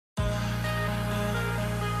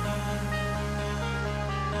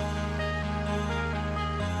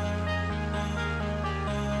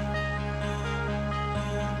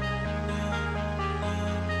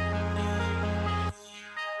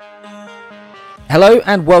Hello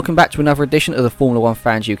and welcome back to another edition of the Formula One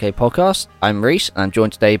Fans UK podcast. I'm Reese and I'm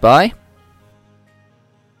joined today by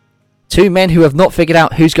two men who have not figured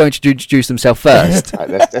out who's going to introduce themselves first. Right,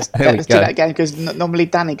 let's do that again because normally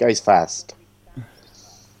Danny goes first.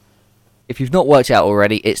 If you've not worked out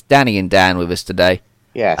already, it's Danny and Dan with us today.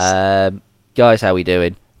 Yes. Guys, how we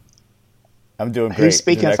doing? I'm doing great. Who's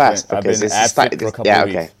speaking first? I've been absent for a couple of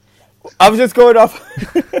weeks. Okay. I was just going off.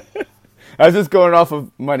 I was just going off of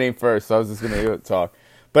my name first, so I was just going to talk.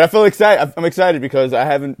 But I feel excited. I'm excited because I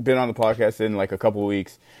haven't been on the podcast in like a couple of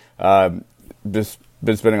weeks. Just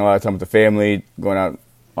been spending a lot of time with the family, going out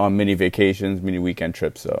on mini vacations, mini weekend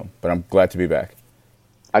trips. But I'm glad to be back.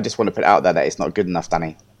 I just want to put out there that it's not good enough,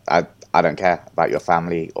 Danny. I don't care about your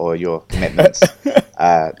family or your commitments.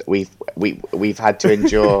 We've had to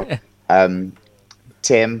endure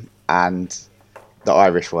Tim and the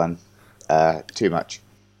Irish one too much.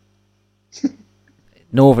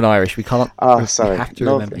 Northern Irish. We can't. Oh, sorry. We have to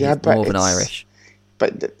remember he's Northern Irish.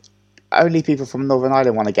 But only people from Northern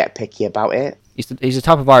Ireland want to get picky about it. He's the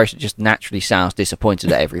type of Irish that just naturally sounds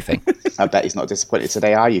disappointed at everything. I bet he's not disappointed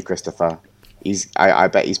today, are you, Christopher? I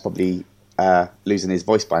bet he's probably losing his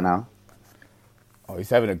voice by now. Oh, he's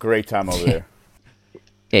having a great time over there.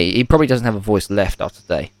 Yeah, he probably doesn't have a voice left after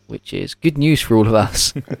today, which is good news for all of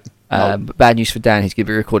us. But bad news for Dan. He's going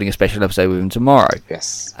to be recording a special episode with him tomorrow.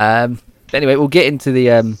 Yes. Anyway, we'll get into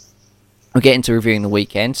reviewing the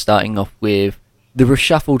weekend, starting off with the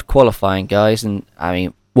reshuffled qualifying, guys. And I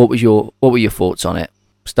mean, what were your thoughts on it?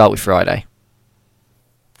 Start with Friday.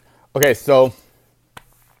 Okay, so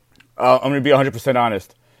I'm going to be 100%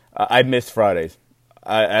 honest. I miss Fridays.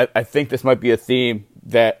 I think this might be a theme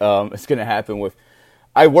that is going to happen with.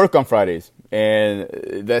 I work on Fridays, and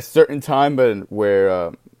that certain time,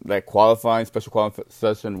 where that special qualifying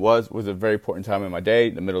session was a very important time in my day,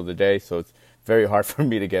 in the middle of the day. So it's very hard for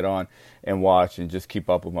me to get on and watch and just keep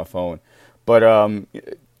up with my phone. But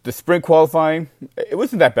the sprint qualifying, it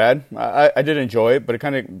wasn't that bad. I did enjoy it, but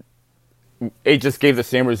it just gave the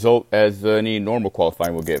same result as any normal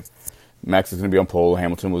qualifying will give. Max is going to be on pole.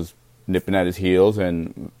 Hamilton was nipping at his heels,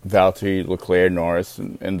 and Valtteri, Leclerc, Norris,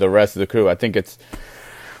 and the rest of the crew. I think it's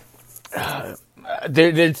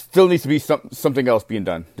there still needs to be something else being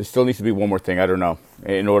done. There still needs to be one more thing. I don't know,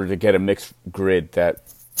 in order to get a mixed grid that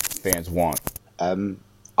fans want.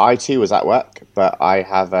 I too was at work, but I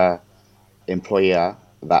have a employer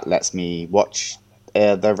that lets me watch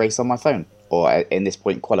the race on my phone, or in this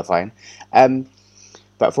point qualifying.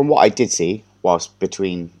 But from what I did see, whilst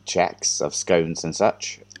between checks of scones and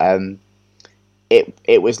such,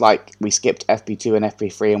 it was like we skipped FP2 and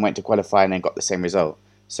FP3 and went to qualifying and got the same result.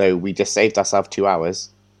 So we just saved ourselves 2 hours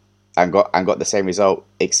and got the same result,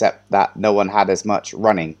 except that no one had as much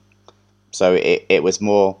running. So it was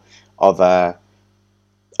more of a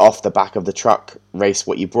off the back of the truck, race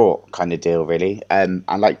what you brought kind of deal, really. And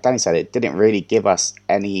like Danny said, it didn't really give us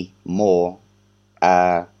any more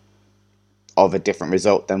of a different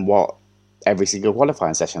result than what every single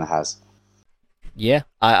qualifying session has. Yeah,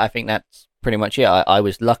 I think that's pretty much it. I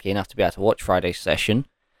was lucky enough to be able to watch Friday's session.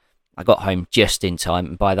 I got home just in time,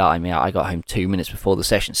 and by that I mean I got home 2 minutes before the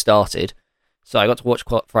session started. So I got to watch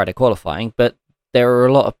Friday qualifying, but there were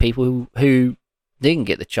a lot of people who didn't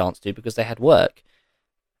get the chance to because they had work.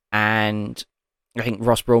 And I think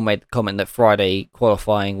Ross Brawl made the comment that Friday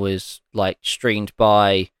qualifying was like streamed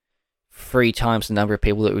by 3 times the number of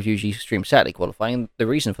people that would usually stream Saturday qualifying. And the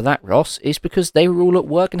reason for that, Ross, is because they were all at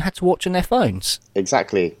work and had to watch on their phones.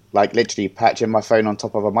 Exactly. Like literally patching my phone on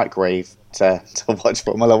top of a microwave to watch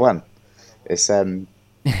Formula One. It's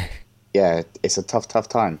yeah, it's a tough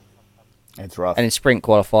time. It's rough. And in sprint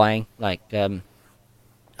qualifying, like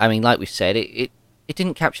we said, it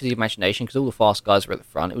didn't capture the imagination because all the fast guys were at the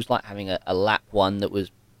front. It was like having a lap one that was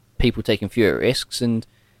people taking fewer risks, and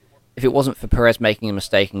if it wasn't for Perez making a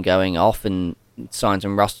mistake and going off, and Sainz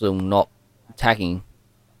and Russell not tagging,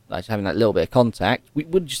 like having that little bit of contact, we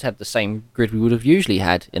would have just had the same grid we would have usually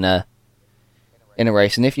had in a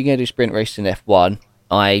race. And if you're going to do sprint races in F1,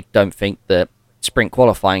 I don't think that sprint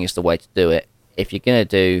qualifying is the way to do it. If you're going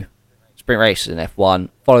to do sprint races in F1,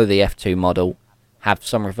 follow the F2 model, have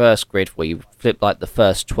some reverse grid where you flip like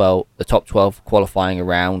the top 12 qualifying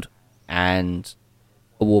around, and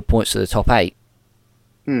award points to the top 8.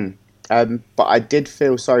 But I did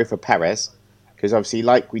feel sorry for Perez, because obviously,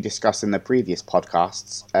 like we discussed in the previous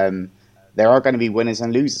podcasts, there are going to be winners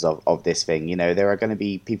and losers of this thing. You know, there are going to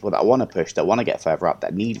be people that want to push, that want to get further up,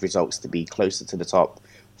 that need results to be closer to the top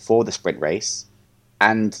for the sprint race.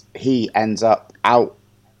 And he ends up out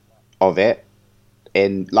of it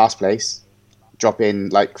in last place,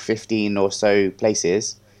 dropping like 15 or so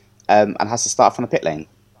places, and has to start from the pit lane.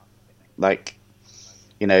 Like,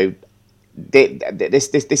 You know,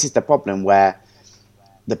 this is the problem where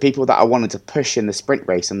the people that I wanted to push in the sprint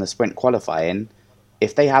race and the sprint qualifying,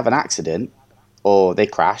 if they have an accident or they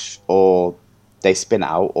crash or they spin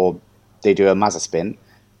out or they do a Mazda spin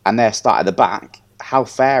and they're start at the back, how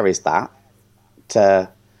fair is that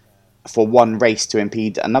for one race to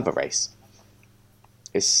impede another race?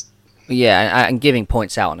 It's Yeah, and giving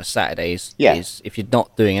points out on a Saturday is if you're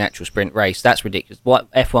not doing an actual sprint race, that's ridiculous.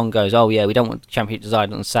 What F1 goes, oh yeah, we don't want the championship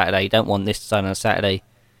decided on a Saturday, don't want this decided on a Saturday,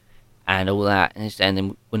 and all that, and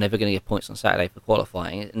then we're never going to get points on Saturday for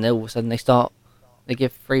qualifying, and then all of a sudden they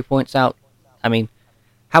give 3 points out. I mean,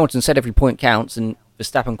 Hamilton said every point counts, and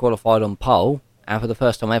Verstappen qualified on pole, and for the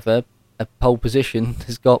first time ever, a pole position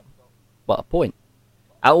has got a point.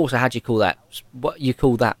 Also, how do you call that? What you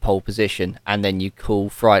call that pole position, and then you call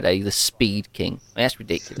Friday the Speed King? I mean, that's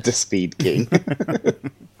ridiculous. the Speed King.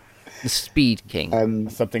 The Speed King.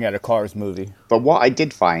 Something out of Cars movie. But what I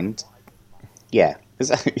did find, yeah,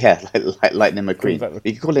 like Lightning McQueen.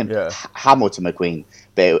 You could call him Hamilton McQueen,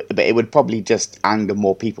 but it would probably just anger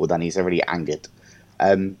more people than he's already angered.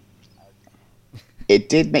 It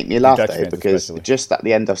did make me laugh though, because just at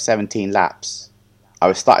the end of 17 laps, I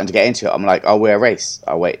was starting to get into it. I'm like, oh, we're a race.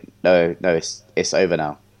 Oh wait, no, it's over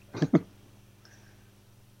now.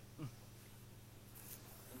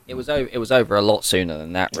 It was over a lot sooner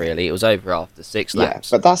than that, really. It was over after 6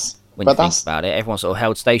 laps. Yeah, when you think about it, everyone sort of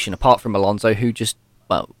held station, apart from Alonso, who just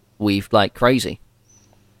weaved like crazy.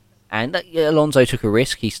 And Alonso took a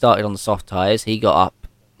risk. He started on the soft tyres. He got up.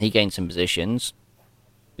 He gained some positions.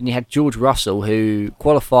 Then you had George Russell, who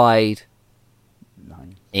qualified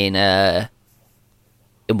in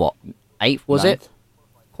what? 8th, was it?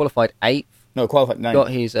 Qualified 8th. No, qualified 9th.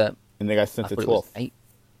 Got his and they got sent to 12th.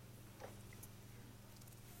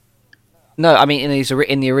 No, I mean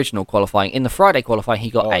in the original qualifying. In the Friday qualifying, he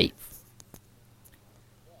got 8th.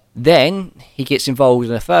 Then he gets involved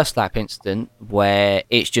in a first lap incident where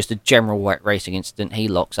it's just a general wet racing incident. He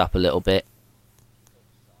locks up a little bit,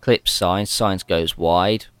 clips Sainz goes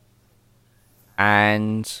wide,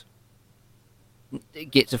 and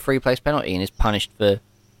gets a free place penalty and is punished for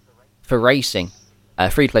racing.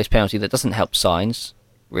 A free place penalty that doesn't help Sainz,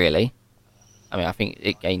 really. I mean, I think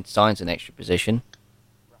it gained Sainz an extra position.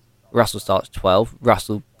 Russell starts 12th.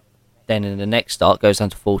 Russell then in the next start goes down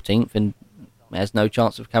to 14th and has no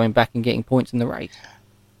chance of coming back and getting points in the race.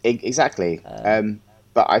 Exactly.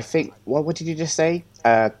 But I think, what did you just say?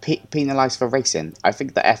 Penalised for racing. I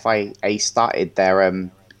think the FIA started their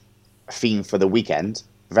theme for the weekend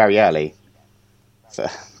very early. So.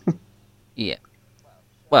 Yeah.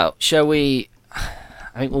 Well, shall we...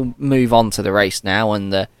 I think we'll move on to the race now,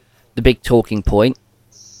 and the big talking point,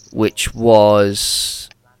 which was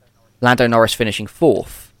Lando Norris finishing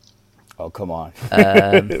 4th. Oh, come on.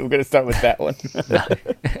 We're going to start with that one.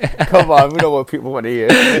 Come on, we know what people want to hear.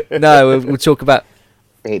 No, we'll talk about...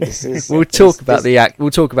 Hey, we'll talk about the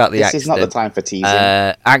accident. This is not the time for teasing.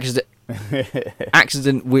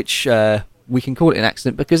 Accident, which we can call it an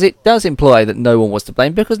accident because it does imply that no one was to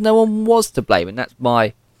blame, because no one was to blame, and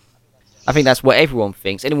I think that's what everyone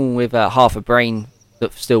thinks. Anyone with half a brain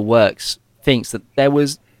that still works thinks that there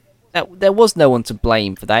was no one to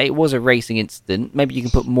blame for that. It was a racing incident. Maybe you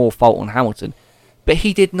can put more fault on Hamilton, but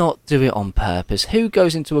he did not do it on purpose. Who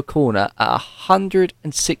goes into a corner at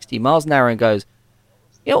 160 miles an hour and goes,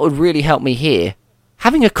 you know what would really help me here?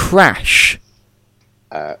 Having a crash.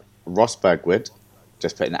 Rosberg would,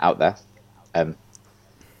 just putting it out there.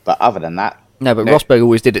 But other than that, no. But Rosberg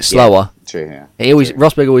always did it slower. Yeah, true. Yeah.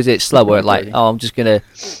 Rosberg always did it slower. Like, I'm just gonna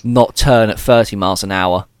not turn at 30 miles an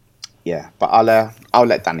hour. Yeah, but I'll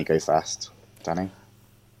let Danny go first. Danny.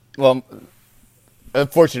 Well,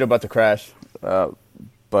 unfortunate about the crash,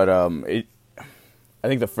 but I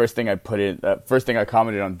think the first thing I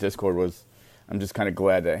commented on Discord was, I'm just kind of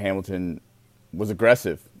glad that Hamilton was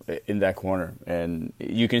aggressive in that corner, and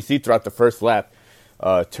you can see throughout the first lap,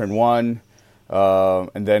 turn 1,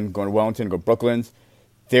 and then going to Wellington, go Brooklands.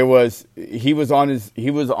 He was on his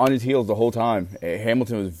heels the whole time.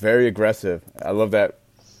 Hamilton was very aggressive. I love that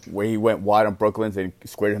way he went wide on Brooklands and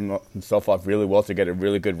squared himself off really well to get a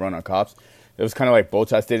really good run on Copse. It was kind of like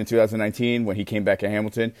Bottas did in 2019 when he came back at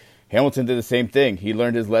Hamilton. Hamilton did the same thing. He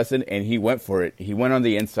learned his lesson and he went for it. He went on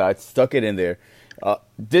the inside, stuck it in there.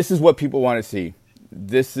 This is what people want to see.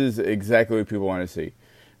 This is exactly what people want to see.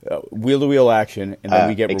 Wheel-to-wheel action, and then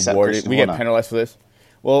we get rewarded. We get penalized for this.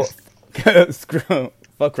 Well,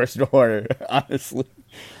 fuck Christian Horner, honestly.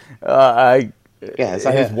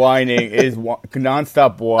 His whining, his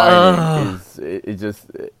nonstop whining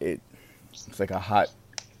it's like a hot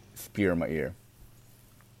spear in my ear.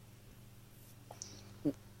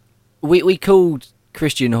 We called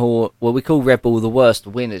Christian Horner, well, we call Red Bull the worst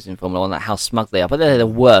winners in Formula 1, like how smug they are, but they're the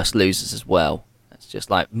worst losers as well. It's just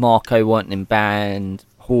like Marco wanting him banned,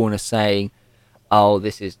 Horner saying, "Oh,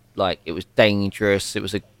 this is like it was dangerous. It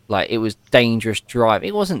was dangerous driving."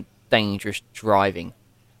 It wasn't dangerous driving.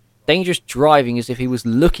 Dangerous driving is if he was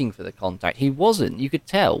looking for the contact. He wasn't. You could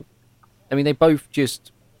tell. I mean, they both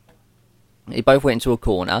went into a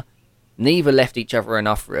corner. Neither left each other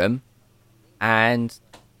enough room, and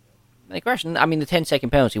they crashed. I mean, the 10-second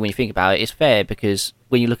penalty, when you think about it, is fair because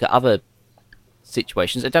when you look at other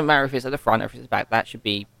situations, it don't matter if it's at the front or if it's back. That should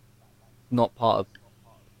be not part of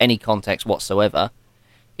any context whatsoever.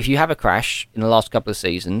 If you have a crash in the last couple of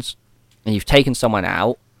seasons and you've taken someone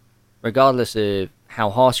out, regardless of how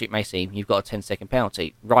harsh it may seem, you've got a 10-second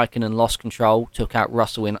penalty. Raikkonen lost control, took out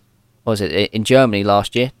Russell in Germany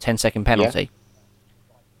last year, 10-second penalty.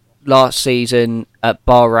 Yeah. Last season at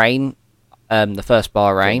Bahrain, the first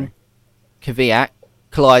Bahrain, Kvyat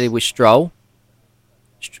collided with Stroll,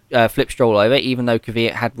 flipped Stroll over, even though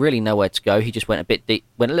Kvyat had really nowhere to go. He just went a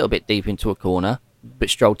little bit deep into a corner, but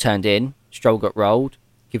Stroll turned in, Stroll got rolled,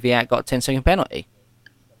 Kvyat got a 10-second penalty.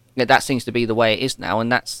 That seems to be the way it is now,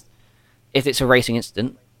 and that's if it's a racing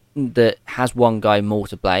incident that has one guy more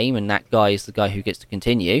to blame, and that guy is the guy who gets to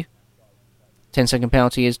continue. 10-second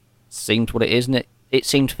penalty seems what it is, and it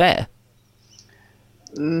seemed fair.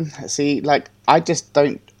 See, I just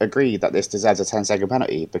don't agree that this deserves a 10-second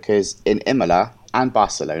penalty because in Imola and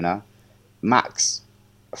Barcelona, Max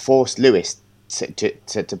forced Lewis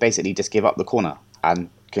to basically just give up the corner and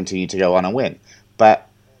continue to go on and win. But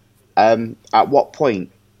at what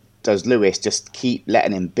point does Lewis just keep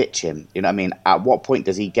letting him bitch him? You know what I mean? At what point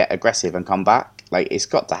does he get aggressive and come back? It's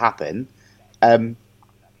got to happen. And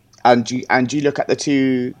you look at the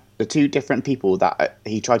two different people that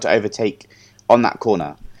he tried to overtake on that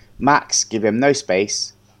corner. Max give him no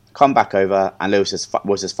space, come back over, and Lewis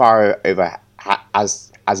was as far over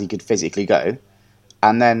as he could physically go,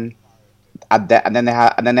 and then they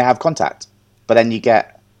have contact. But then you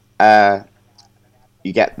get the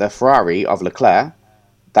Ferrari of Leclerc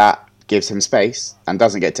that gives him space and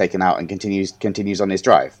doesn't get taken out and continues on his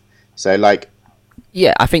drive. So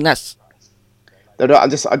yeah, I think that's. No, I'm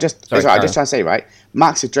just trying to say, right?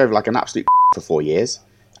 Max has drove like an absolute for 4 years,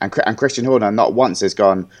 and Christian Horner not once has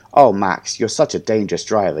gone, "Oh, Max, you're such a dangerous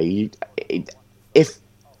driver."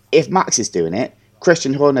 If Max is doing it,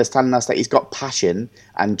 Christian Horner is telling us that he's got passion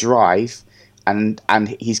and drive, and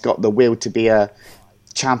he's got the will to be a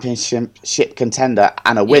championship contender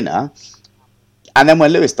and a winner. And then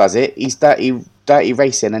when Lewis does it, he's dirty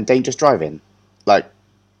racing and dangerous driving.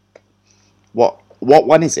 What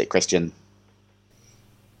one is it, Christian?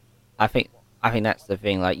 I think that's the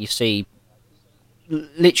thing. You see,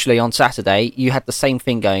 literally on Saturday, you had the same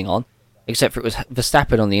thing going on, except for it was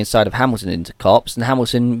Verstappen on the inside of Hamilton into Copse, and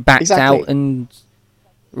Hamilton backed out and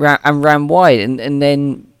ran wide. And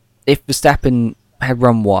then if Verstappen had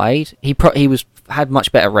run wide, he had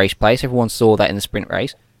much better race pace. Everyone saw that in the sprint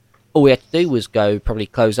race. All we had to do was probably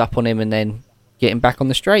close up on him and then get him back on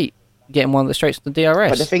the straight, get him one of the straights to the DRS.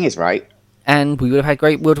 But the thing is, right? And we would have had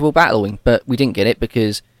great wheel-to-wheel battling, but we didn't get it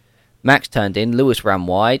because Max turned in, Lewis ran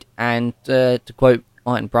wide, and to quote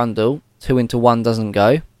Martin Brundle, 2 into 1 doesn't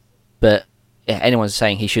go. But anyone's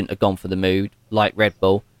saying he shouldn't have gone for the mood, like Red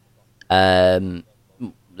Bull. The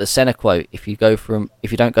Senna quote: "If you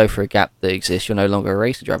don't go for a gap that exists, you're no longer a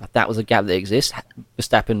racing driver." That was a gap that exists.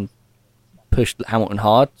 Verstappen pushed Hamilton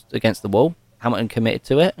hard against the wall. Hamilton committed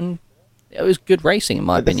to it, and it was good racing in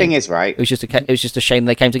my opinion. The thing is, right? It was just a shame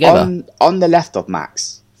they came together. On the left of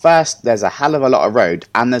Max, first there's a hell of a lot of road,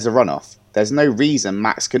 and there's a runoff. There's no reason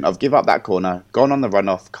Max couldn't have give up that corner, gone on the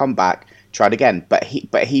runoff, come back, tried again. But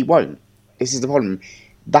he won't. This is the problem.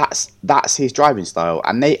 That's his driving style,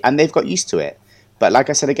 and they've got used to it. But like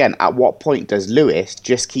I said again, at what point does Lewis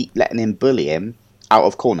just keep letting him bully him out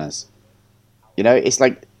of corners? You know, it's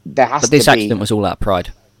like there has to be. But this accident was all out of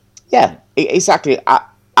pride. Yeah, exactly.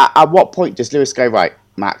 At what point does Lewis go, right,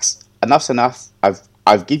 Max? Enough's enough.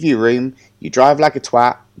 I've give you room. You drive like a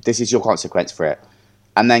twat. This is your consequence for it,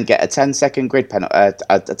 and then get a 10-second grid penalty,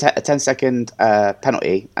 a 10-second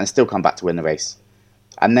penalty, and still come back to win the race,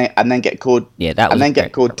 and then get called. Yeah, that was and then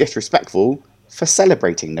get called disrespectful for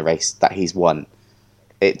celebrating the race that he's won.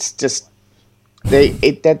 It's just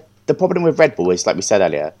the problem with Red Bull is, like we said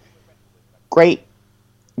earlier, great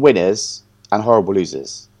winners and horrible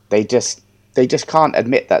losers. They just can't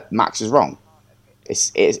admit that Max is wrong.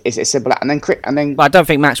 It's as simple. And then But I don't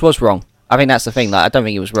think Max was wrong. I think that's the thing. I don't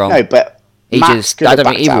think he was wrong. No, but I don't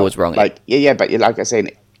think either was wrong. But like I say,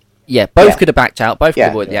 both could have backed out. Both could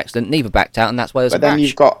have avoided the accident. Neither backed out, and that's why there's a crash. Then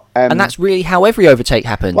you've got, and that's really how every overtake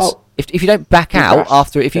happens. Well, if you don't back You out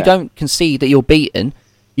crash, if you yeah. don't concede that you're beaten,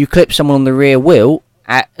 you clip someone on the rear wheel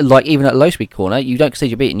at like even at a low speed corner. You don't concede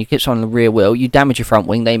you're beaten. You clip someone on the rear wheel. You damage your front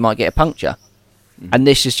wing. They might get a puncture. And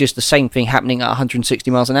this is just the same thing happening at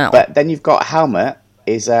 160 miles an hour. But then you've got Helmut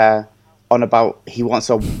is on about he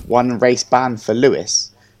wants a one race ban for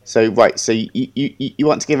Lewis. So right, so you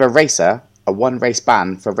want to give a racer a one race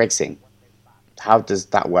ban for racing? How does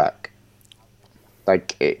that work?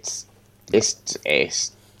 Like it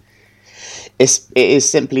is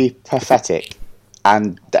simply pathetic,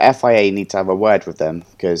 and the FIA need to have a word with them,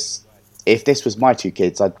 because if this was my two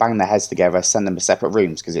kids, I'd bang their heads together, send them to separate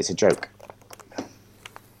rooms, because it's a joke.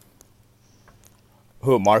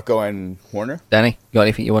 Who, Marco and Horner? Danny, you got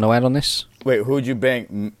anything you want to add on this? Wait, who'd you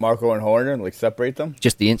bang? Marco and Horner? Like, separate them?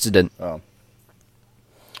 Just the incident. Yeah,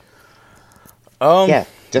 and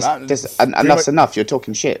that's enough. You're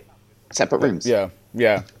talking shit. Separate rooms. Yeah,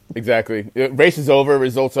 exactly. Race is over.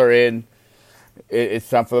 Results are in. It's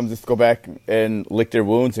time for them to just go back and lick their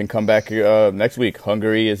wounds and come back next week.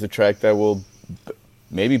 Hungary is a track that will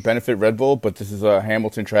maybe benefit Red Bull, but this is a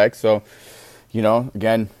Hamilton track, so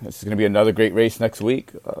again, this is going to be another great race next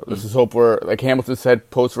week. Let's just hope we're, like Hamilton said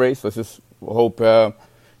post-race, let's just hope,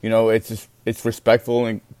 it's respectful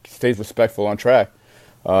and stays respectful on track.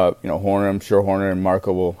 Horner, I'm sure Horner and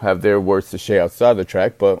Marco will have their words to say outside the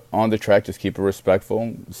track, but on the track, just keep it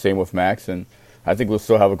respectful. Same with Max, and I think we'll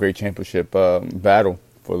still have a great championship battle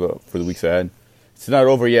for the weeks ahead. It's not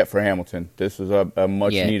over yet for Hamilton. This was a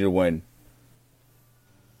much-needed win.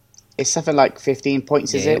 It's something like 15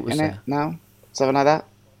 points, is it, in it now? Something like that?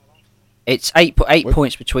 It's eight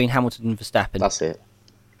points between Hamilton and Verstappen. That's it.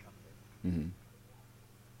 Mm-hmm.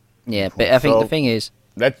 Yeah, but I think the thing is...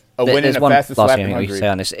 That's a win in the fastest lap in Hungary. Say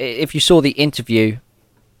on this. If you saw the interview...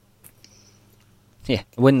 Yeah,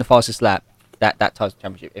 winning the fastest lap, that ties the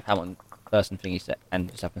championship. If Hamilton first and thingy and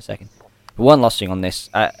Verstappen second. But one last thing on this.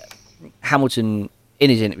 Hamilton, in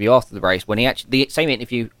his interview after the race, when he actually... The same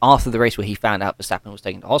interview after the race where he found out Verstappen was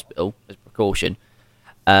taken to hospital as a precaution...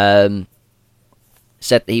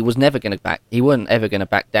 said that he was never going to back. He wasn't ever going to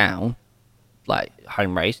back down, like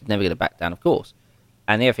home race. Never going to back down, of course.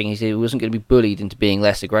 And the other thing, he said he wasn't going to be bullied into being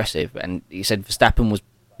less aggressive. And he said Verstappen was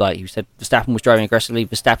driving aggressively.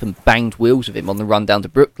 Verstappen banged wheels of him on the run down to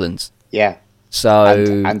Brooklands. Yeah. So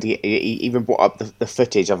and he even brought up the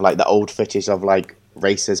footage of like the old footage of like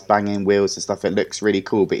racers banging wheels and stuff. It looks really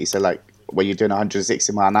cool. But he said like when you're doing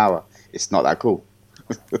 160 mile an hour, it's not that cool.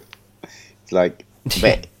 It's like,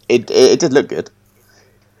 but it did look good.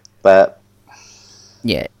 But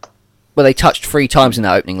yeah, well, they touched 3 times in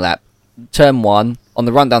that opening lap. Turn 1 on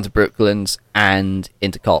the run down to Brooklands and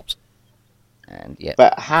into Copse. And yeah,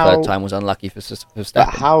 but third time was unlucky for Verstappen. But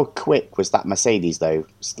how quick was that Mercedes though?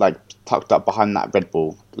 It's like tucked up behind that Red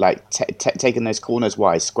Bull, like taking those corners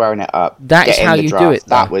wide, squaring it up. That is how you do it.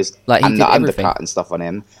 That was like, and the undercut and stuff on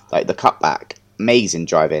him, like the cutback, amazing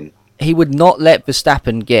driving. He would not let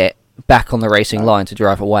Verstappen get back on the racing line to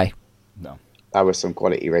drive away. No. That was some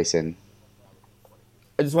quality racing.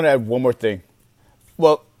 I just want to add one more thing.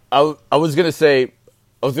 Well, I was going to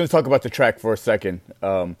talk about the track for a second.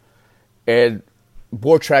 And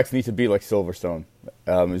more tracks need to be like Silverstone.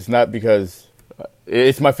 It's not because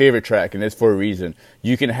it's my favorite track, and it's for a reason.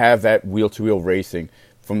 You can have that wheel-to-wheel racing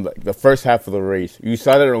from the first half of the race. You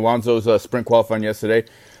saw that in Alonso's sprint qualifying yesterday,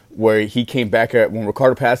 where he came back when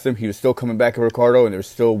Ricciardo passed him. He was still coming back at Ricciardo, and there was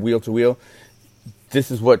still wheel-to-wheel.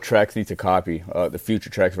 This is what tracks need to copy, the future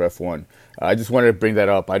tracks for F1. I just wanted to bring that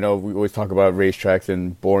up. I know we always talk about racetracks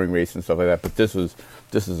and boring races and stuff like that, but this is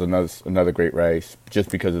another great race just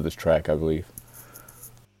because of this track, I believe.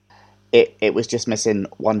 It was just missing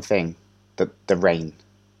one thing, the rain,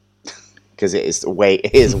 because it is way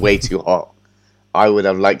too hot. I would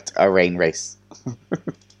have liked a rain race.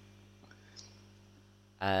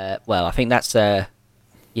 Well, I think that's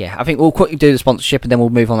yeah. I think we'll quickly do the sponsorship and then we'll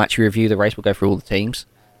move on to actually review the race. We'll go through all the teams.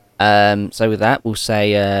 So with that, we'll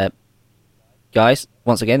say, guys,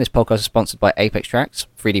 once again, this podcast is sponsored by Apex Tracks,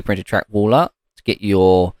 3D printed track wall art. To get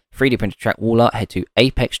your 3D printed track wall art, head to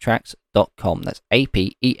apextracks.com. That's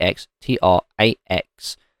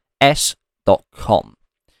apextraxs.com.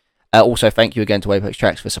 Also, thank you again to Apex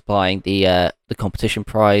Tracks for supplying the competition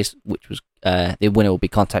prize, which was the winner will be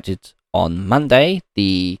contacted on Monday.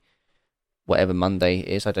 Whatever Monday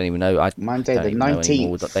is, I don't even know. Monday the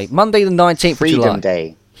 19th. Monday the 19th Freedom of July.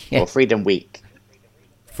 Day. Yeah. Or Freedom Week.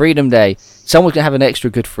 Freedom Day. Someone's going to have an extra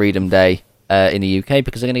good Freedom Day in the UK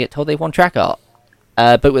because they're going to get told they've won track art.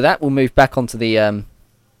 But with that, we'll move back onto the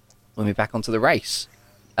race.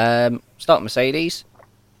 Start Mercedes.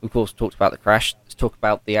 We've of course talked about the crash. Let's talk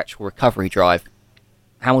about the actual recovery drive.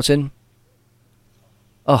 Hamilton.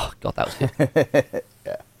 Oh god, that was good.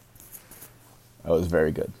 That was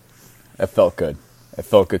very good. That felt good. It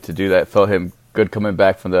felt good to do that. It felt him good coming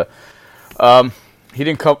back from the. He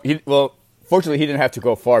didn't come. Fortunately, he didn't have to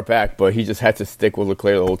go far back, but he just had to stick with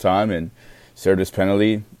Leclerc the whole time and served his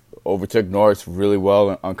penalty. Overtook Norris really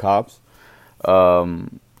well on Cops.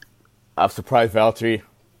 I'm surprised Valtteri.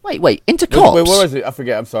 Wait, into Cops. Wait, what was it? I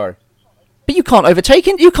forget. I'm sorry. But you can't overtake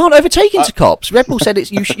into Cops. Red Bull said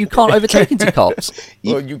it's you can't overtake into Cops.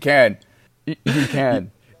 Well, you can. You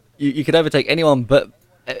can. You can overtake anyone, but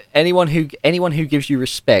anyone who gives you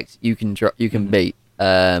respect, you can beat,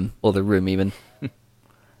 or the room even.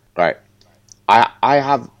 Right. I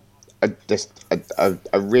have a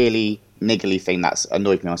really niggly thing that's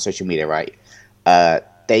annoyed me on social media. Right.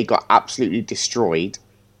 They got absolutely destroyed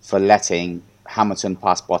for letting Hamilton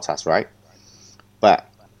pass Bottas. Right. But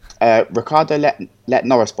Ricciardo let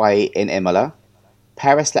Norris by in Imola.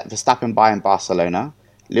 Perez let Verstappen by in Barcelona.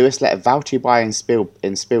 Lewis let Valtteri by in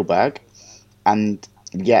Spielberg, and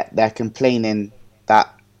yet they're complaining that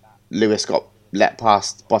Lewis got let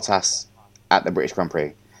past Bottas at the British Grand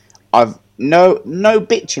Prix. I've no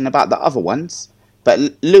bitching about the other ones, but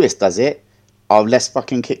Lewis does it. Oh, let's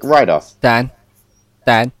fucking kick right off. Dan,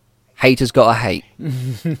 haters gotta hate.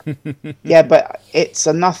 Yeah, but it's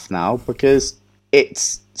enough now because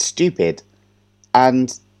it's stupid,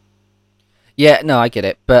 and Yeah, no, I get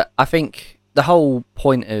it, but I think the whole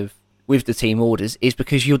point of with the team orders is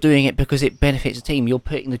because you're doing it because it benefits the team. You're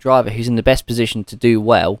putting the driver who's in the best position to do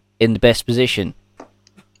well in the best position.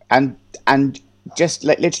 And just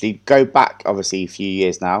literally go back, obviously, a few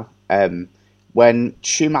years now, when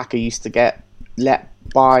Schumacher used to get let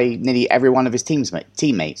by nearly every one of his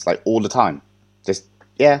teammates, like all the time. Just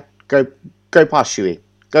go past Shuey,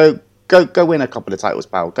 go win a couple of titles,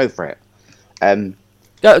 pal. Go for it.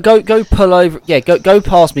 Go pull over. Yeah, go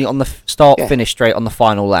past me on the finish straight on the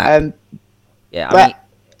final lap. But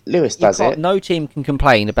Lewis does it. No team can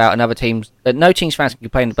complain about another team's. No team's fans can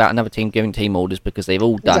complain about another team giving team orders because they've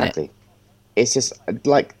all done it. It's just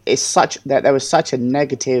like there was such a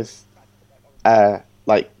negative,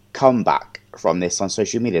 comeback from this on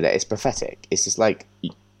social media that it's pathetic. It's just like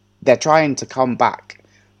they're trying to come back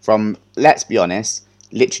from. Let's be honest,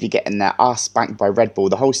 literally getting their ass spanked by Red Bull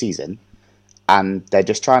the whole season. And they're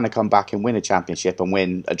just trying to come back and win a championship and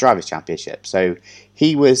win a drivers' championship. So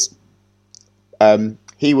he was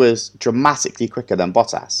dramatically quicker than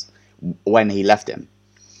Bottas when he left him.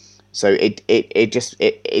 So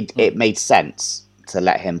it made sense to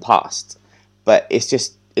let him pass. But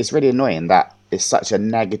it's really annoying that it's such a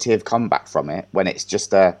negative comeback from it when it's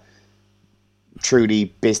just a truly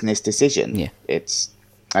business decision. Yeah. It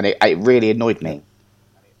really annoyed me.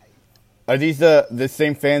 Are these the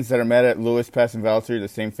same fans that are mad at Lewis passing Valtteri, the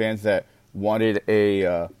same fans that wanted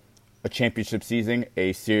a championship season,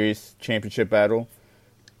 a serious championship battle,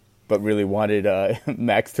 but really wanted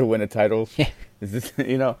Max to win a title? Yeah. Is this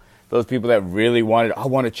those people that really wanted? I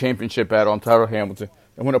want a championship battle on title Hamilton.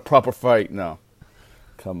 I want a proper fight. No,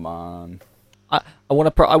 come on. I want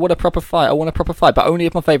a proper fight. I want a proper fight, but only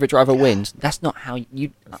if my favorite driver wins. That's not how you.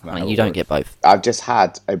 You don't get both. I've just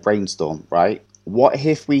had a brainstorm, right? What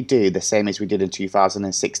if we do the same as we did in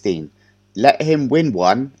 2016? Let him win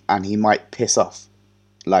one, and he might piss off.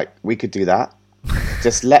 Like, we could do that.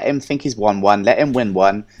 Just let him think he's won one, let him win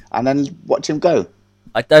one, and then watch him go.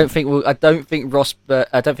 I don't think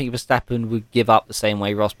Verstappen would give up the same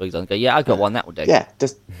way Rosberg does. Go, yeah, I got one. That will do. Yeah,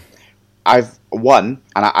 I've won,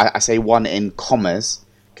 and I say won in commas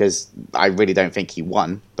because I really don't think he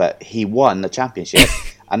won, but he won the championship.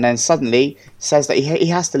 And then suddenly says that he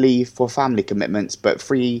has to leave for family commitments, but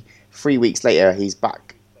three weeks later he's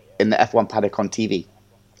back in the F1 paddock on TV.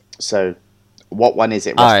 So, what one is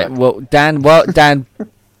it? All right. Well, Dan,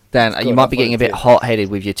 you might be getting a bit hot-headed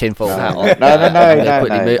with your tinfoil hat on. No. I'm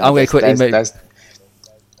going to quickly move.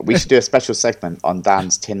 We should do a special segment on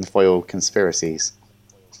Dan's tinfoil conspiracies.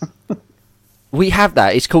 We have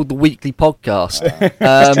that. It's called the Weekly Podcast.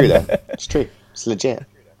 It's true, though. It's true. It's legit.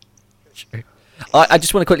 True. I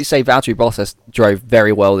just want to quickly say Valtteri Bottas drove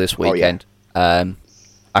very well this weekend. I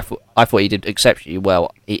thought he did exceptionally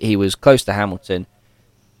well. He was close to Hamilton.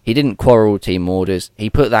 He didn't quarrel with team orders. He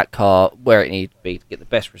put that car where it needed to be to get the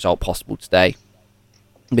best result possible today.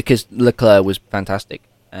 Because Leclerc was fantastic.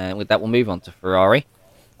 And with that, we'll move on to Ferrari.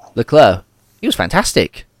 Leclerc, he was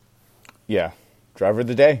fantastic. Yeah, driver of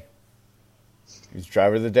the day. He's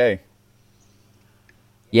driver of the day.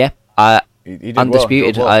 Yeah, he did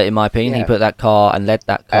undisputed well. In my opinion. Yeah. He put that car and led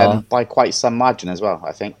that car. By quite some margin as well,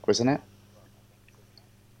 I think, wasn't it?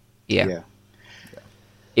 Yeah.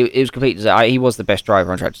 it was complete disaster. He was the best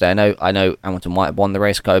driver on track today. I know Hamilton might have won the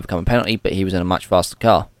race, got overcome a penalty, but he was in a much faster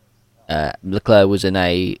car. Leclerc was in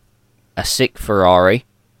a sick Ferrari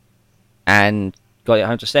and got it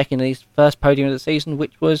home to second in his first podium of the season,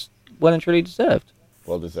 which was well and truly deserved.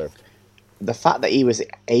 Well deserved. The fact that he was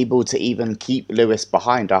able to even keep Lewis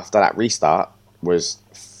behind after that restart was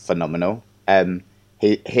phenomenal.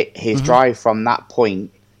 His drive from that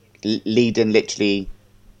point, leading literally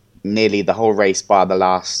nearly the whole race bar the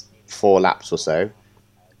last 4 laps or so,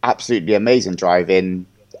 absolutely amazing drive in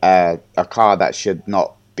a car that should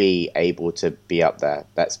not be able to be up there.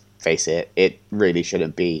 Let's face it, it really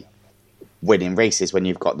shouldn't be winning races when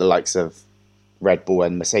you've got the likes of Red Bull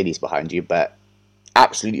and Mercedes behind you, but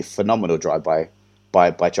absolutely phenomenal drive by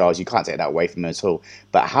Charles. You can't take that away from him at all.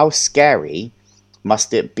 But how scary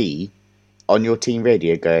must it be on your team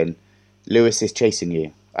radio going, Lewis is chasing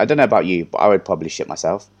you? I don't know about you, but I would probably shit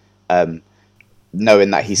myself,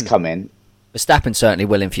 knowing that he's coming. Verstappen certainly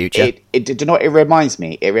will in future. Do you know what it reminds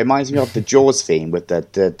me? It reminds me of the Jaws theme with the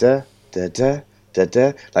da da da da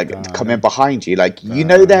da, like coming behind you. Like, you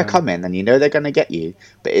know they're coming and you know they're going to get you,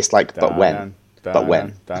 but it's like, but when? But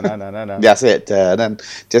when? That's it.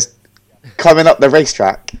 Just coming up the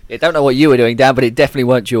racetrack. I don't know what you were doing, Dan, but it definitely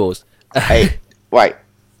weren't yours. Hey, right.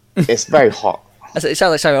 It's very hot. It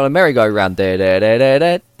sounds like something on a merry-go-round. I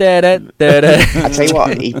tell you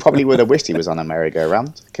what, he probably would have wished he was on a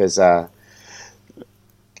merry-go-round, because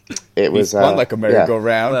it was... fun like a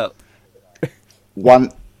merry-go-round.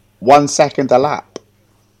 Well, 1 second a lap.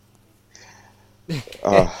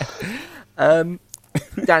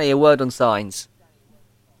 Danny, a word on signs.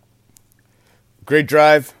 Great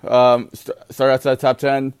drive. Started outside top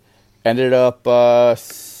 10. Ended up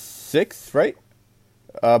 6th, right?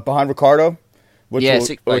 Behind Ricardo. Which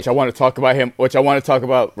I want to talk about him. Which I want to talk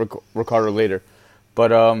about Ricardo later.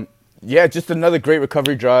 But yeah, just another great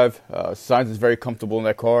recovery drive. Sainz is very comfortable in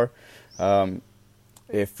that car.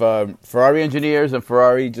 If Ferrari engineers and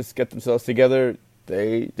Ferrari just get themselves together,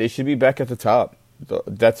 they should be back at the top.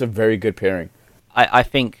 That's a very good pairing. I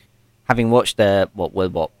think, having watched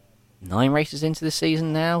what 9 races into the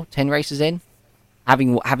season now, 10 races in,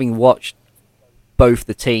 having watched both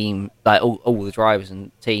the team, like all the drivers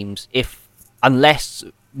and teams, unless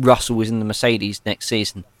Russell was in the Mercedes next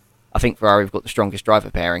season, I think Ferrari have got the strongest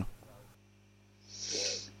driver pairing.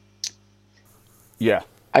 Yeah,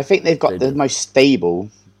 I think they've got the most stable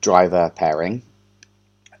driver pairing.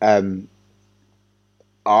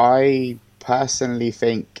 I personally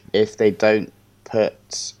think if they don't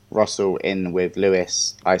put Russell in with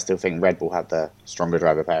Lewis, I still think Red Bull have the stronger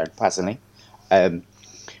driver pairing, personally.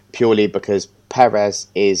 Purely because Perez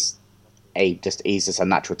is he's just a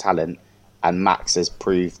natural talent, and Max has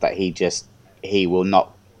proved that he will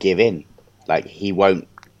not give in. Like, he won't.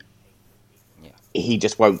 Yeah. He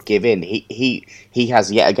just won't give in. He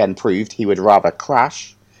has yet again proved he would rather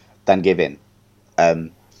crash than give in.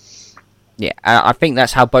 Yeah, I think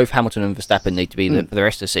that's how both Hamilton and Verstappen need to be for the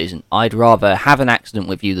rest of the season. I'd rather have an accident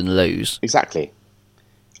with you than lose. Exactly.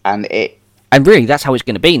 And really, that's how it's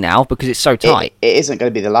going to be now, because it's so tight. It isn't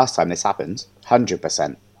going to be the last time this happens.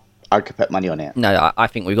 100%. I could put money on it. No, I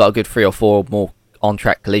think we've got a good 3 or 4 more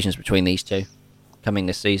on-track collisions between these two coming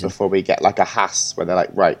this season. Before we get like a Haas, where they're like,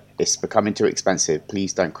 right, it's becoming too expensive.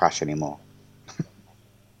 Please don't crash anymore.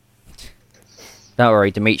 Don't worry,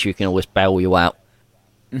 Dimitri can always bail you out.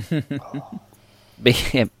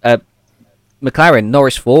 McLaren,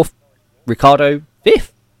 Norris 4th, Ricciardo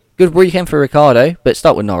 5th. Good weekend for Ricciardo, but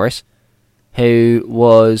start with Norris, who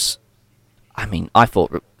was, I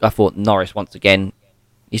thought Norris once again,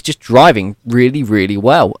 he's just driving really, really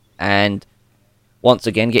well, and once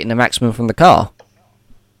again getting the maximum from the car.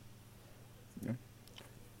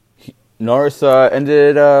 Norris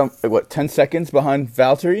ended 10 seconds behind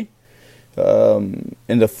Valtteri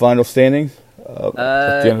in the final standings.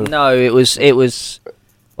 No, it was.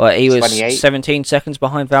 Well, he was 28. 17 seconds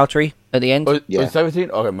behind Valtteri at the end. Oh, yeah. 17?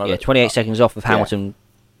 Okay, yeah, 28 seconds off of Hamilton.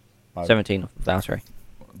 17 off of Valtteri.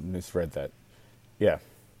 Misread that. Yeah,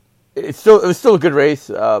 it was still a good race,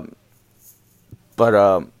 but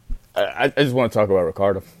I just want to talk about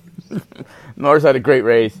Ricciardo. Norris had a great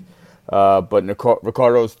race, but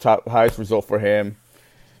Ricciardo's highest result for him.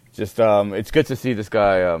 Just it's good to see this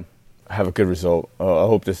guy have a good result. I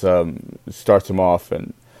hope this starts him off,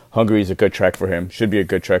 and Hungary is a good track for him. Should be a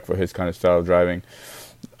good track for his kind of style of driving.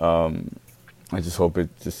 I just hope it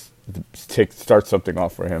just starts something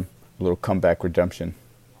off for him. A little comeback redemption.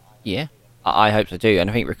 Yeah, I hope so too. And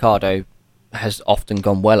I think Ricciardo has often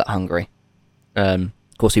gone well at Hungary. Of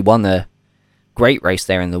course, he won the great race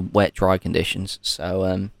there in the wet, dry conditions. So,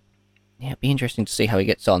 yeah, it'd be interesting to see how he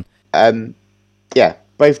gets on. Yeah,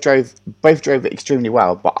 both drove it extremely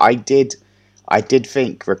well. But I did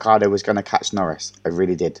think Ricardo was going to catch Norris. I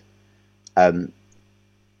really did. I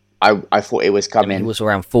thought it was I mean, coming. he was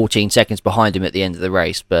around 14 seconds behind him at the end of the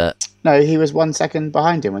race, but No, he was 1 second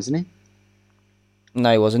behind him, wasn't he?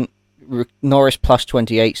 no, he wasn't. Norris plus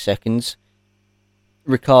 28 seconds,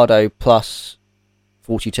 Ricardo plus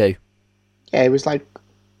 42. Yeah, it was like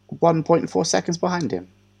 1.4 seconds behind him.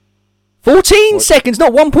 14 seconds,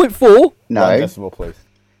 not 1.4. No, One decimal place.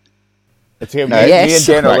 It's here. No, Me yes. and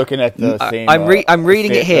Dan are Right. looking at the same. I'm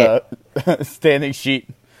reading it here. Standing sheet.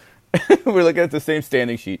 We're looking at the same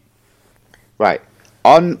standing sheet. right.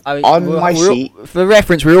 On I mean, my sheet, for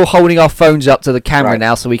reference, we're all holding our phones up to the camera Right.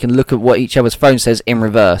 now so we can look at what each other's phone says in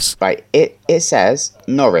reverse. right, it says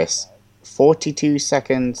Norris, 42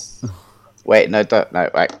 seconds. Wait, no, don't, no,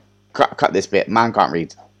 right. Cut this bit. Man can't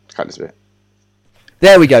read. Cut this bit.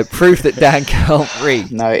 There we go. Proof that Dan can't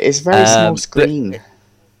read. No, it's very small but- screen.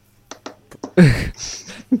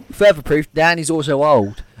 Further proof, Dan is also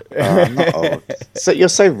old. Oh, I'm not old. So you're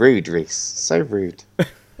so rude, Reese. So rude.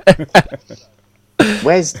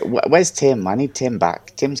 Where's Tim? I need Tim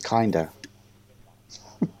back. Tim's kinder.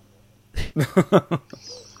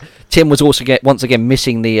 Tim was also once again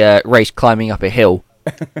missing the race climbing up a hill.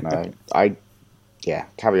 No, yeah.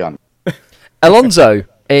 Carry on. Alonso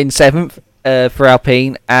in 7th for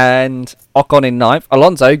Alpine and Ocon in 9th.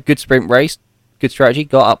 Alonso, good sprint race, good strategy,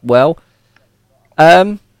 got up well.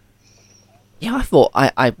 Yeah, I thought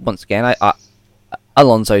I once again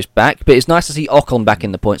Alonso's back, but it's nice to see Ocon back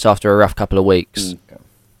in the points after a rough couple of weeks.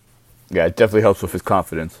 Yeah, it definitely helps with his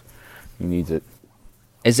confidence. He needs it.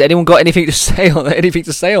 Has anyone got anything to say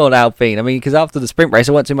on Alpine? I mean, because after the sprint race,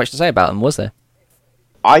 there wasn't too much to say about them, was there?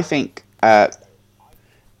 I think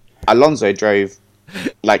Alonso drove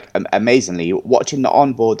like amazingly. Watching the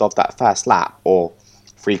onboard of that first lap or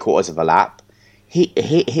 3/4 of a lap,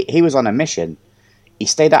 he was on a mission. He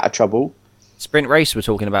stayed out of trouble. Sprint race we're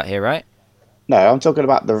talking about here, right? No, I'm talking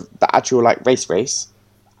about the actual like race.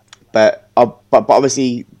 But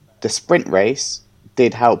obviously the sprint race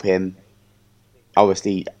did help him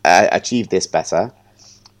obviously achieve this better.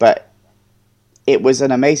 But it was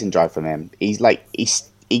an amazing drive from him. He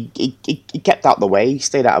kept out the way, he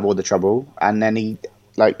stayed out of all the trouble, and then he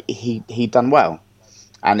done well.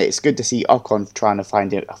 And it's good to see Ocon trying to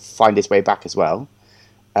find his way back as well.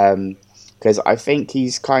 Because I think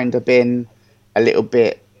he's kind of been a little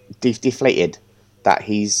bit deflated that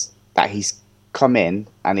he's come in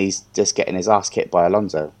and he's just getting his ass kicked by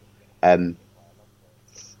Alonso.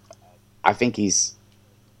 I think he's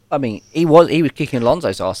I mean, he was kicking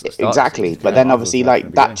Alonso's ass at the start. exactly, So but then obviously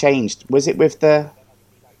like that changed. Was it with the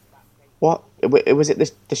what? Was it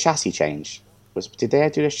the chassis change? Did they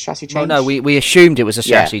do the chassis change? Well, no, we assumed it was a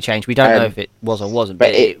Yeah. chassis change. We don't know if it was or wasn't,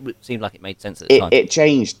 but but it seemed like it made sense at the time. It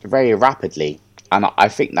changed very rapidly, and I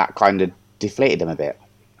think that kind of deflated him a bit.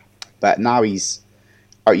 But now he's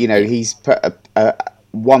put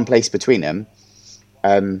one place between them.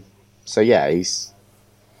 So yeah, he's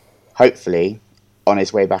hopefully on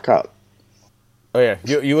his way back up. Oh yeah,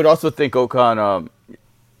 you would also think Ocon,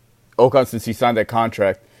 since he signed that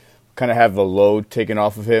contract, kind of have a load taken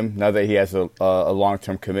off of him now that he has a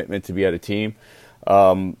long-term commitment to be at a team.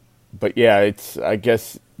 But yeah, I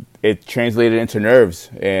guess it translated into nerves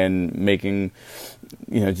and making,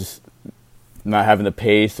 just not having the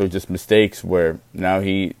pace or just mistakes. Where now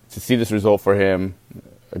to see this result for him,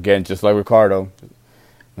 again, just like Ricardo,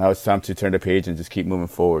 now it's time to turn the page and just keep moving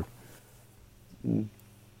forward.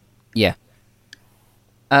 Yeah.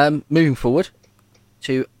 Moving forward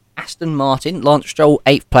to Aston Martin, Lance Stroll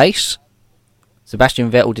 8th place. Sebastian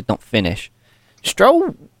Vettel did not finish.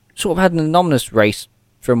 Stroll sort of had an anomalous race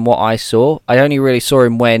from what I saw. I only really saw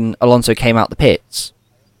him when Alonso came out the pits.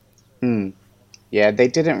 Yeah, they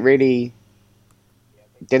didn't really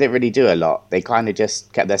do a lot. They kind of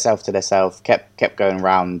just kept themselves to themselves, kept going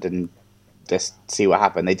around and just see what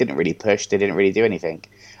happened. They didn't really push. They didn't really do anything.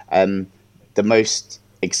 The most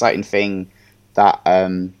exciting thing that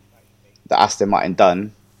Aston Martin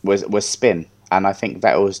done was spin, and I think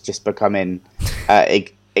Vettel's just becoming.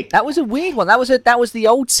 That was a weird one. That was the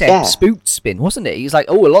old Seb Yeah. spooked spin, wasn't it? He's like,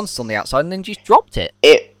 oh, Alonso's on the outside, and then just dropped it.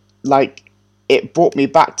 It brought me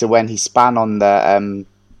back to when he span on the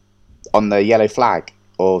yellow flag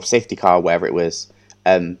or safety car, whatever it was,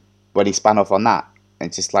 when he span off on that.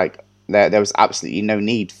 It's just like there was absolutely no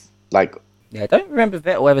need. Yeah, I don't remember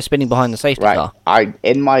Vettel ever spinning behind the safety car.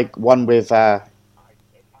 In my one with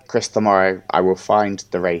Chris tomorrow, I will find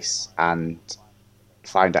the race and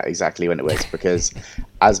find out exactly when it was, because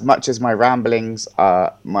as much as my ramblings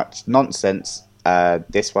are much nonsense,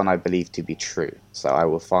 this one I believe to be true. So I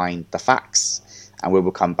will find the facts and we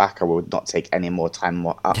will come back. I will not take any more time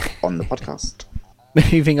up on the podcast.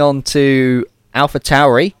 Moving on to Alpha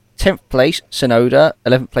Tauri, 10th place Sonoda,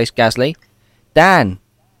 11th place Gasly. Dan,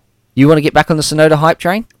 you want to get back on the Sonoda hype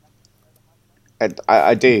train?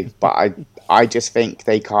 I do, but I just think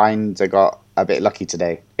they kind of got a bit lucky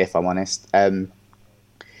today, if I'm honest.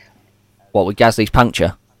 What, with Gasly's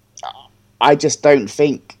puncture? I just don't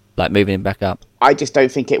think... Like moving him back up? I just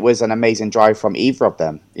don't think it was an amazing drive from either of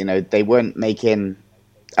them. You know, they weren't making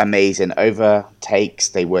amazing overtakes.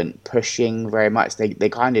 They weren't pushing very much. They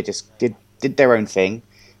kind of just did their own thing,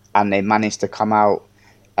 and they managed to come out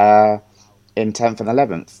in 10th and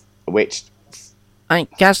 11th, which... I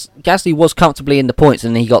think Gasly was comfortably in the points,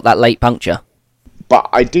 and he got that late puncture. But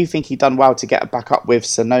I do think he done well to get back up with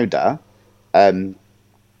Sonoda,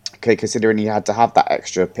 considering he had to have that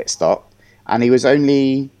extra pit stop, and he was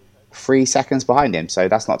only 3 seconds behind him, so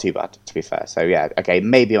that's not too bad, to be fair. So yeah, okay,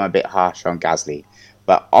 maybe I'm a bit harsh on Gasly,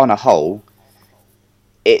 but on a whole,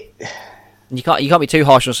 you can't be too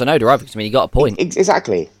harsh on Sonoda, right? Because I mean, he got a point.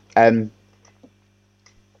 Exactly.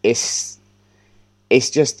 It's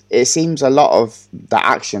just, it seems a lot of the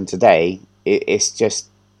action today, it's just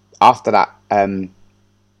after that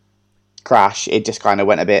crash, it just kind of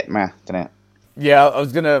went a bit meh, didn't it? Yeah, I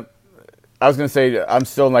was gonna say I'm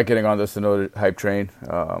still not getting on the Sonoda hype train.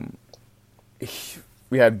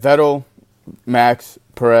 We had Vettel, Max,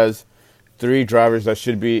 Perez, 3 drivers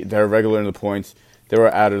that are regular in the points. They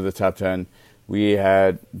were out of the top 10. We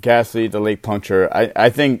had Gasly, the late puncture. I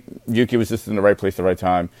think Yuki was just in the right place at the right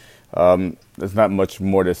time. There's not much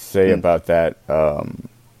more to say about that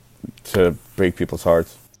to break people's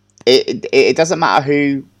hearts. It doesn't matter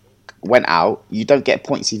who went out. You don't get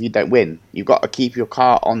points if you don't win. You've got to keep your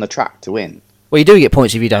car on the track to win. Well, you do get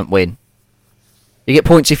points if you don't win. You get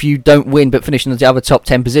points if you don't win but finish in the other top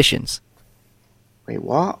 10 positions. Wait,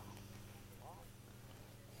 what?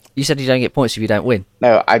 You said you don't get points if you don't win.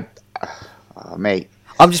 No, mate.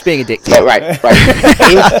 I'm just being addicted. No, right.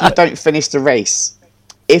 If you don't finish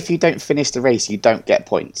the race, you don't get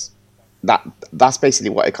points. That's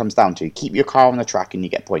basically what it comes down to. Keep your car on the track and you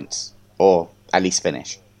get points, or at least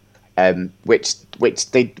finish. Which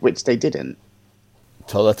they didn't.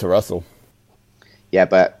 Tell that to Russell. Yeah,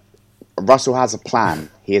 but Russell has a plan.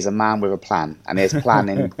 He is a man with a plan, and his plan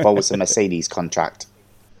involves a Mercedes contract.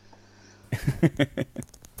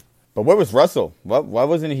 But where was Russell? Why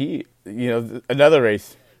wasn't he? Another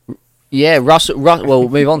race. Yeah, Russell. Well, we'll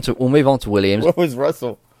move on to Williams. What was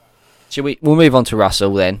Russell? We'll move on to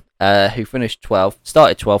Russell then, who finished 12th,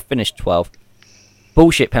 started 12th, finished 12th.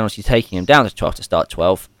 Bullshit penalty taking him down to 12th to start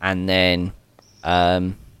 12th, and then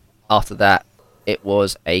after that, it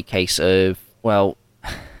was a case of, well,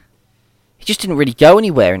 he just didn't really go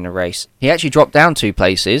anywhere in the race. He actually dropped down 2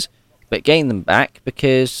 places, but gained them back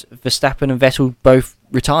because Verstappen and Vettel both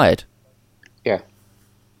retired. Yeah.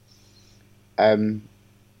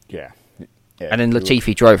 Yeah. And then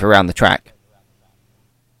Latifi drove around the track.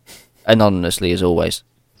 Anonymously, as always.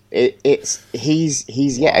 He's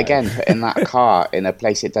yet again putting that car in a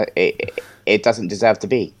place it doesn't deserve to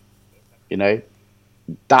be. You know,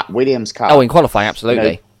 that Williams car. Oh, in qualifying,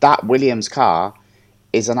 absolutely. That Williams car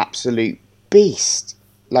is an absolute beast.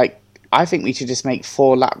 Like, I think we should just make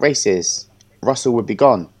 4 lap races. Russell would be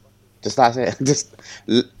gone. Just that's it. Just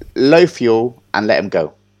low fuel and let him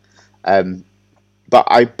go. But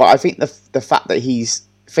I think the fact that he's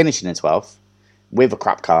finishing in 12th with a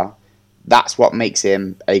crap car, that's what makes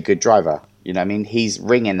him a good driver. You know what I mean? He's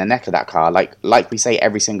wringing the neck of that car, like we say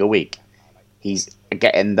every single week. He's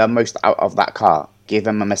getting the most out of that car. Give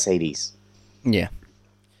him a Mercedes. Yeah,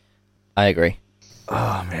 I agree.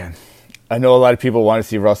 Oh, man. I know a lot of people want to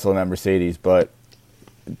see Russell in that Mercedes, but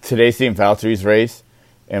today seeing Valtteri's race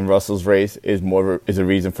and Russell's race is a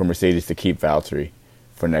reason for Mercedes to keep Valtteri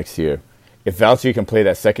for next year. If Valtteri can play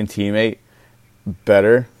that second teammate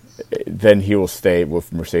better, then he will stay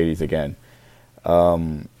with Mercedes again. I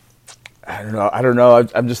don't know.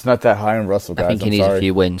 I'm just not that high on Russell, guys. I think he needs a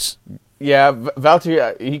few wins. Yeah,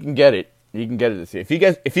 Valtteri, he can get it. He can get it this year.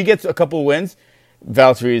 If he gets a couple wins,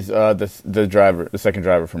 Valtteri's the second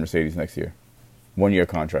driver for Mercedes next year. 1-year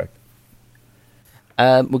contract.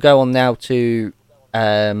 We'll go on now to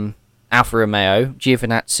Alfa Romeo.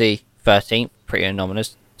 Giovinazzi, 13th, pretty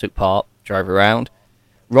anonymous, took part, drove around.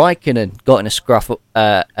 Raikkonen got in a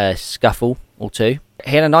scuffle or 2.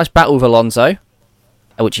 He had a nice battle with Alonso,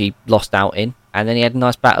 which he lost out in, and then he had a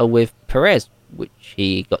nice battle with Perez, which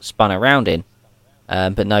he got spun around in,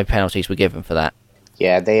 but no penalties were given for that.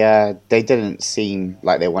 Yeah, they didn't seem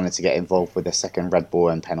like they wanted to get involved with the second Red Bull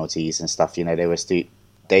and penalties and stuff. You know, they were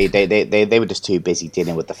they were just too busy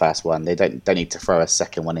dealing with the first one. They don't need to throw a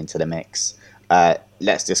second one into the mix.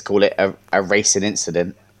 let's just call it a racing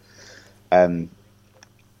incident.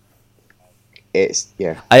 It's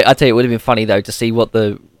I tell you, it would have been funny though to see what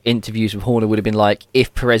the interviews with Horner would have been like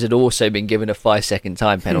if Perez had also been given a 5-second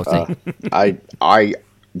time penalty.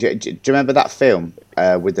 Do you remember that film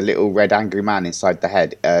with the little red angry man inside the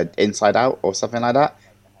head, Inside Out or something like that?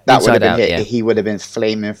 That would have been hit. Yeah. He would have been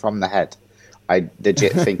flaming from the head. I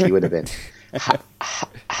legit think he would have been.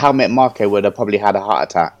 Helmut Marko would have probably had a heart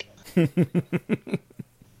attack.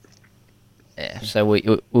 Yeah, so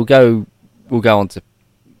we'll go on to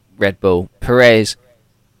Red Bull. Perez,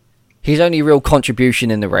 his only real contribution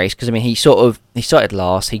in the race, because I mean he started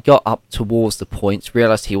last, he got up towards the points,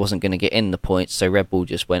 realised he wasn't going to get in the points, so Red Bull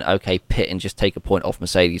just went, okay, pit and just take a point off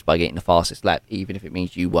Mercedes by getting the fastest lap, even if it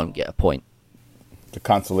means you won't get a point. The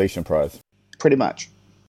consolation prize. Pretty much.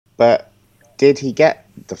 But did he get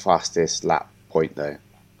the fastest lap point though?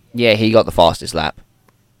 Yeah, he got the fastest lap.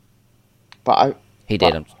 But He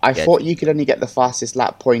did. I thought you could only get the fastest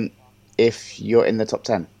lap point if you're in the top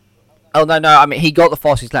 10. Oh, no, I mean, he got the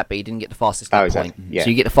fastest lap, but he didn't get the fastest lap exactly. point. Yeah. So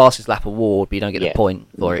you get the fastest lap award, but you don't get Yeah. the point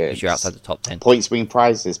for it Okay. because you're outside the top 10. Points win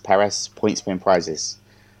prizes, Perez. Points win prizes.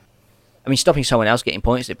 I mean, stopping someone else getting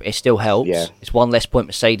points, it still helps. Yeah. It's one less point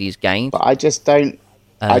Mercedes gained. But I just don't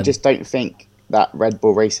think that Red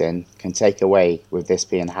Bull Racing can take away with this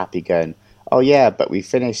being happy going, oh yeah, but we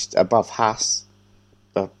finished above Haas.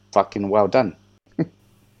 Fucking well done.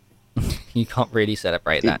 You can't really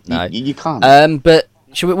celebrate that, no. You can't. But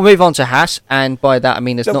we'll move on to Haas, and by that I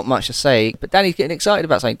mean there's not much to say. But Danny's getting excited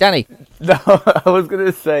about something. Danny, No, I was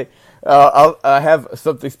gonna say I have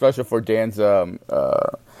something special for Dan's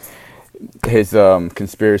his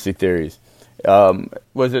conspiracy theories.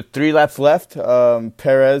 Was it 3 laps left?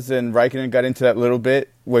 Perez and Raikkonen got into that little bit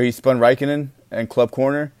where he spun Raikkonen and club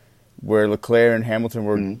corner, where Leclerc and Hamilton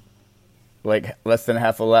were like less than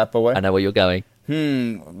half a lap away. I know where you're going.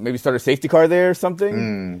 Maybe start a safety car there or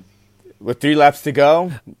something. With 3 laps to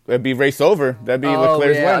go, it'd be race over. That'd be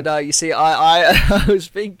Leclerc's win. No, you see, I was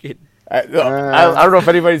thinking. I don't know if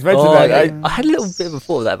anybody's mentioned that. I had a little bit of a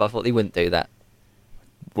thought of that, but I thought they wouldn't do that.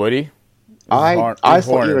 Would he? I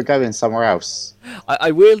thought you were going somewhere else. I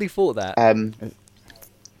weirdly thought that.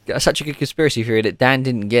 That's such a good conspiracy theory that Dan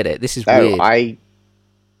didn't get it. This is No, weird.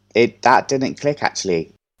 that didn't click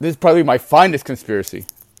actually. This is probably my finest conspiracy.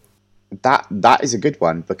 That is a good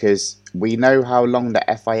one because we know how long the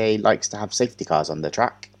FIA likes to have safety cars on the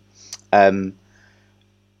track.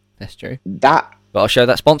 That's true. That But I'll show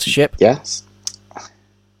that sponsorship. yes,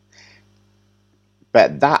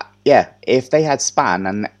 but if they had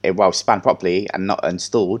span span properly and not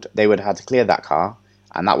installed, they would have had to clear that car,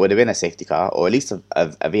 and that would have been a safety car or at least a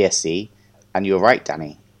VSC. And you're right,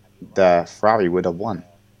 Danny, the Ferrari would have won.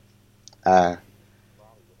 I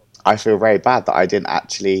feel very bad that I didn't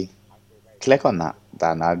actually click on that,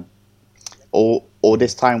 Dan. All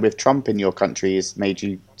this time with Trump in your country has made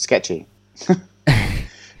you sketchy.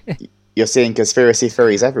 You're seeing conspiracy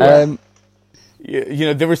theories everywhere. You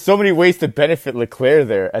know, there were so many ways to benefit Leclerc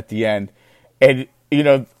there at the end. And, you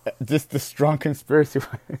know, just the strong conspiracy.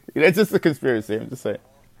 It's just a conspiracy, I'm just saying.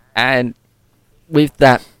 And with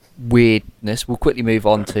that weirdness, we'll quickly move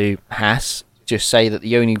on to Haas. Just say that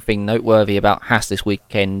the only thing noteworthy about Haas this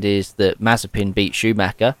weekend is that Mazepin beat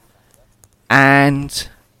Schumacher. And,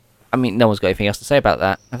 I mean, no one's got anything else to say about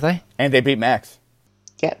that, have they? And they beat Max.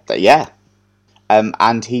 Yeah.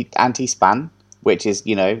 And he span, which is,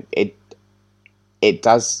 you know, it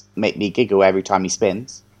does make me giggle every time he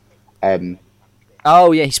spins.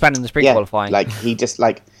 Oh, yeah, he span in the sprint qualifying. Like he just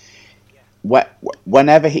like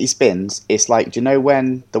whenever he spins, it's like, do you know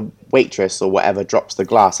when the waitress or whatever drops the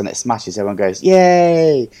glass and it smashes, everyone goes,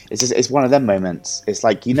 "Yay!" It's one of them moments. It's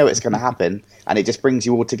like, you know it's going to happen, and it just brings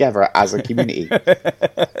you all together as a community.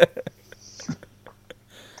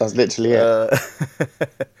 That's literally it.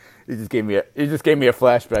 You just gave me a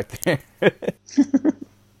flashback there.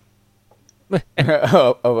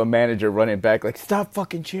 of a manager running back like, "Stop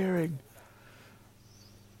fucking cheering."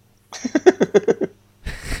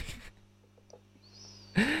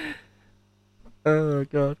 Oh,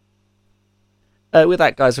 God. With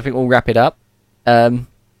that, guys, I think we'll wrap it up.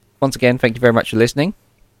 Once again, thank you very much for listening.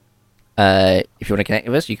 If you want to connect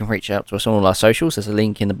with us, you can reach out to us on all our socials. There's a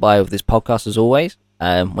link in the bio of this podcast, as always,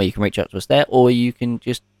 where you can reach out to us there, or you can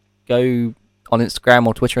just go on Instagram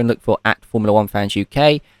or Twitter and look for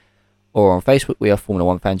 @Formula1FansUK, or on Facebook, we are Formula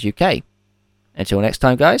 1 Fans UK. Until next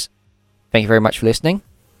time, guys, thank you very much for listening.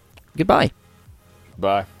 Goodbye.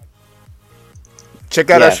 Bye. Check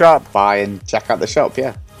out our shop. Buy and check out the shop,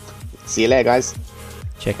 yeah. See you later, guys.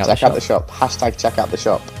 Check out Check out the shop. Hashtag check out the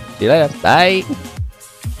shop. See you later. Bye.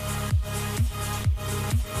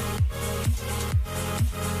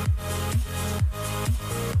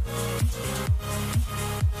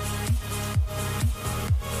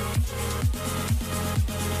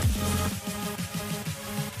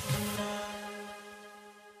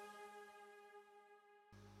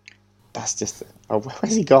 That's just. Oh,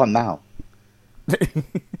 where's he gone now?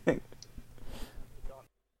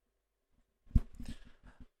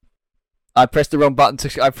 I pressed the wrong button to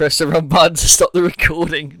stop the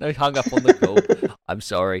recording. No, hung up on the call. I'm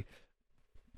sorry.